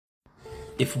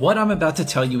If what I'm about to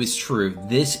tell you is true,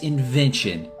 this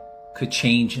invention could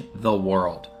change the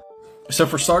world. So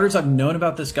for starters, I've known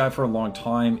about this guy for a long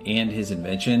time and his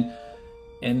invention.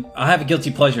 And I have a guilty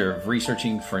pleasure of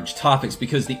researching fringe topics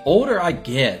because the older I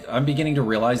get, I'm beginning to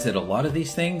realize that a lot of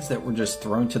these things that were just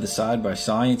thrown to the side by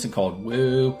science and called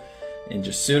woo and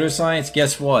just pseudoscience,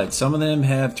 guess what? Some of them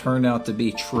have turned out to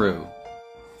be true.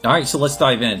 All right, so let's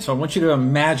dive in. So I want you to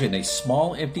imagine a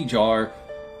small empty jar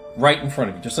right in front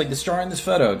of you, just like this jar in this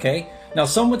photo, okay? Now,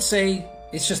 some would say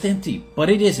it's just empty, but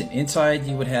it isn't. Inside,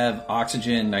 you would have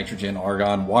oxygen, nitrogen,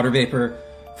 argon, water vapor,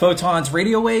 photons,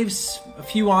 radio waves, a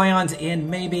few ions, and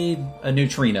maybe a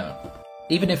neutrino.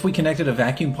 Even if we connected a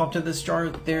vacuum pump to this jar,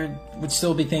 there would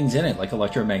still be things in it, like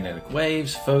electromagnetic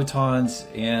waves, photons,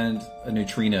 and a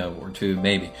neutrino or two,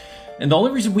 maybe. And the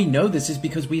only reason we know this is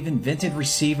because we've invented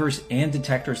receivers and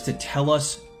detectors to tell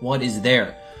us what is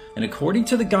there. And according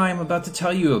to the guy I'm about to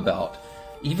tell you about,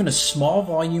 even a small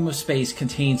volume of space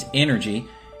contains energy,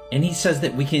 and he says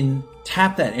that we can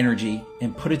tap that energy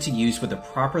and put it to use with a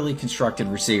properly constructed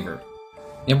receiver.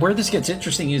 And where this gets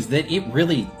interesting is that it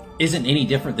really isn't any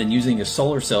different than using a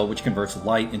solar cell, which converts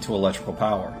light into electrical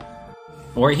power,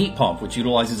 or a heat pump, which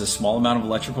utilizes a small amount of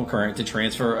electrical current to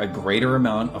transfer a greater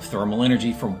amount of thermal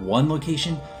energy from one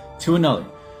location to another.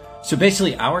 So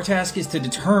basically, our task is to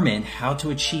determine how to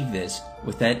achieve this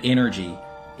with that energy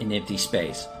in empty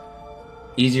space.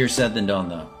 Easier said than done,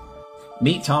 though.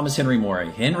 Meet Thomas Henry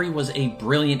Moray. Henry was a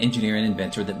brilliant engineer and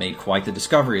inventor that made quite the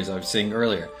discovery, as I was saying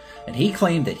earlier. And he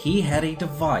claimed that he had a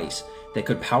device that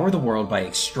could power the world by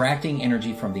extracting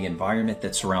energy from the environment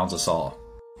that surrounds us all.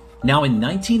 Now, in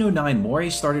 1909, Moray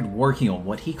started working on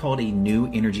what he called a new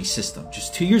energy system.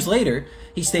 Just 2 years later,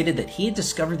 he stated that he had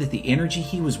discovered that the energy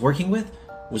he was working with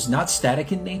was not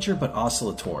static in nature, but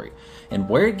oscillatory. And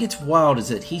where it gets wild is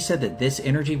that he said that this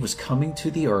energy was coming to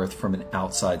the Earth from an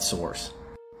outside source.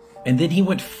 And then he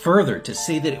went further to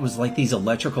say that it was like these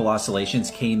electrical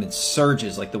oscillations came in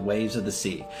surges like the waves of the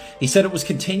sea. He said it was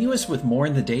continuous with more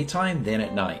in the daytime than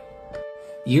at night.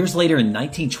 Years later, in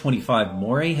 1925,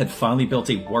 Moray had finally built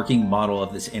a working model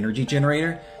of this energy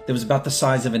generator that was about the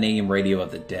size of an AM radio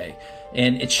of the day.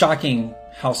 And it's shocking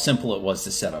how simple it was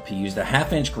to set up. He used a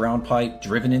 1/2-inch ground pipe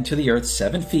driven into the earth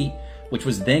 7 feet, which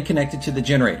was then connected to the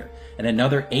generator, and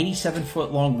another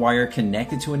 87-foot long wire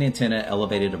connected to an antenna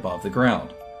elevated above the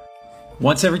ground.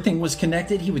 Once everything was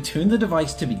connected, he would tune the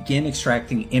device to begin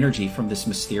extracting energy from this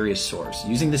mysterious source.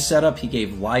 Using this setup, he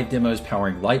gave live demos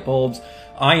powering light bulbs,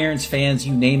 irons, fans,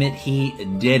 you name it, he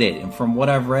did it. And from what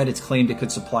I've read, it's claimed it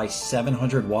could supply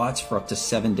 700 watts for up to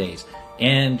 7 days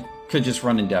and could just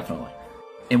run indefinitely.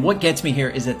 And what gets me here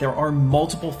is that there are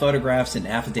multiple photographs and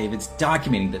affidavits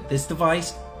documenting that this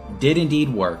device did indeed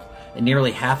work. And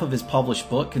nearly half of his published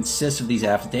book consists of these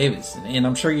affidavits. And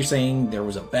I'm sure you're saying there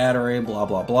was a battery, blah,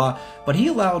 blah, blah. But he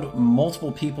allowed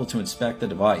multiple people to inspect the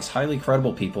device, highly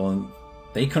credible people, and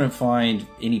they couldn't find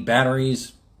any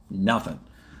batteries, nothing.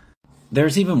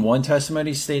 There's even one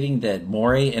testimony stating that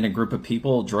Moray and a group of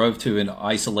people drove to an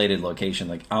isolated location,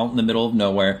 like out in the middle of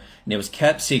nowhere, and it was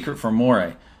kept secret from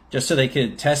Moray, just so they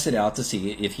could test it out to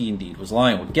see if he indeed was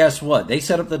lying. Well, guess what? They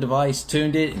set up the device,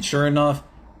 tuned it, and sure enough,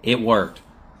 it worked.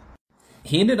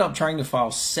 He ended up trying to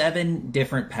file 7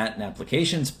 different patent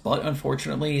applications, but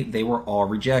unfortunately, they were all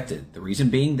rejected. The reason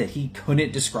being that he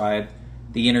couldn't describe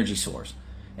the energy source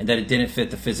and that it didn't fit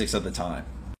the physics of the time.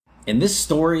 And this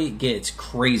story gets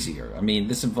crazier. I mean,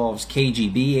 this involves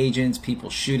KGB agents, people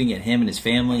shooting at him and his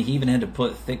family. He even had to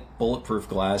put thick bulletproof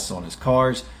glass on his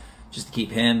cars just to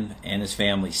keep him and his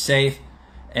family safe.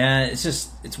 And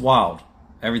it's wild,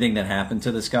 everything that happened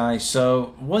to this guy.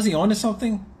 So was he onto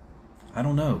something? I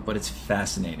don't know, but it's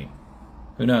fascinating.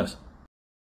 Who knows?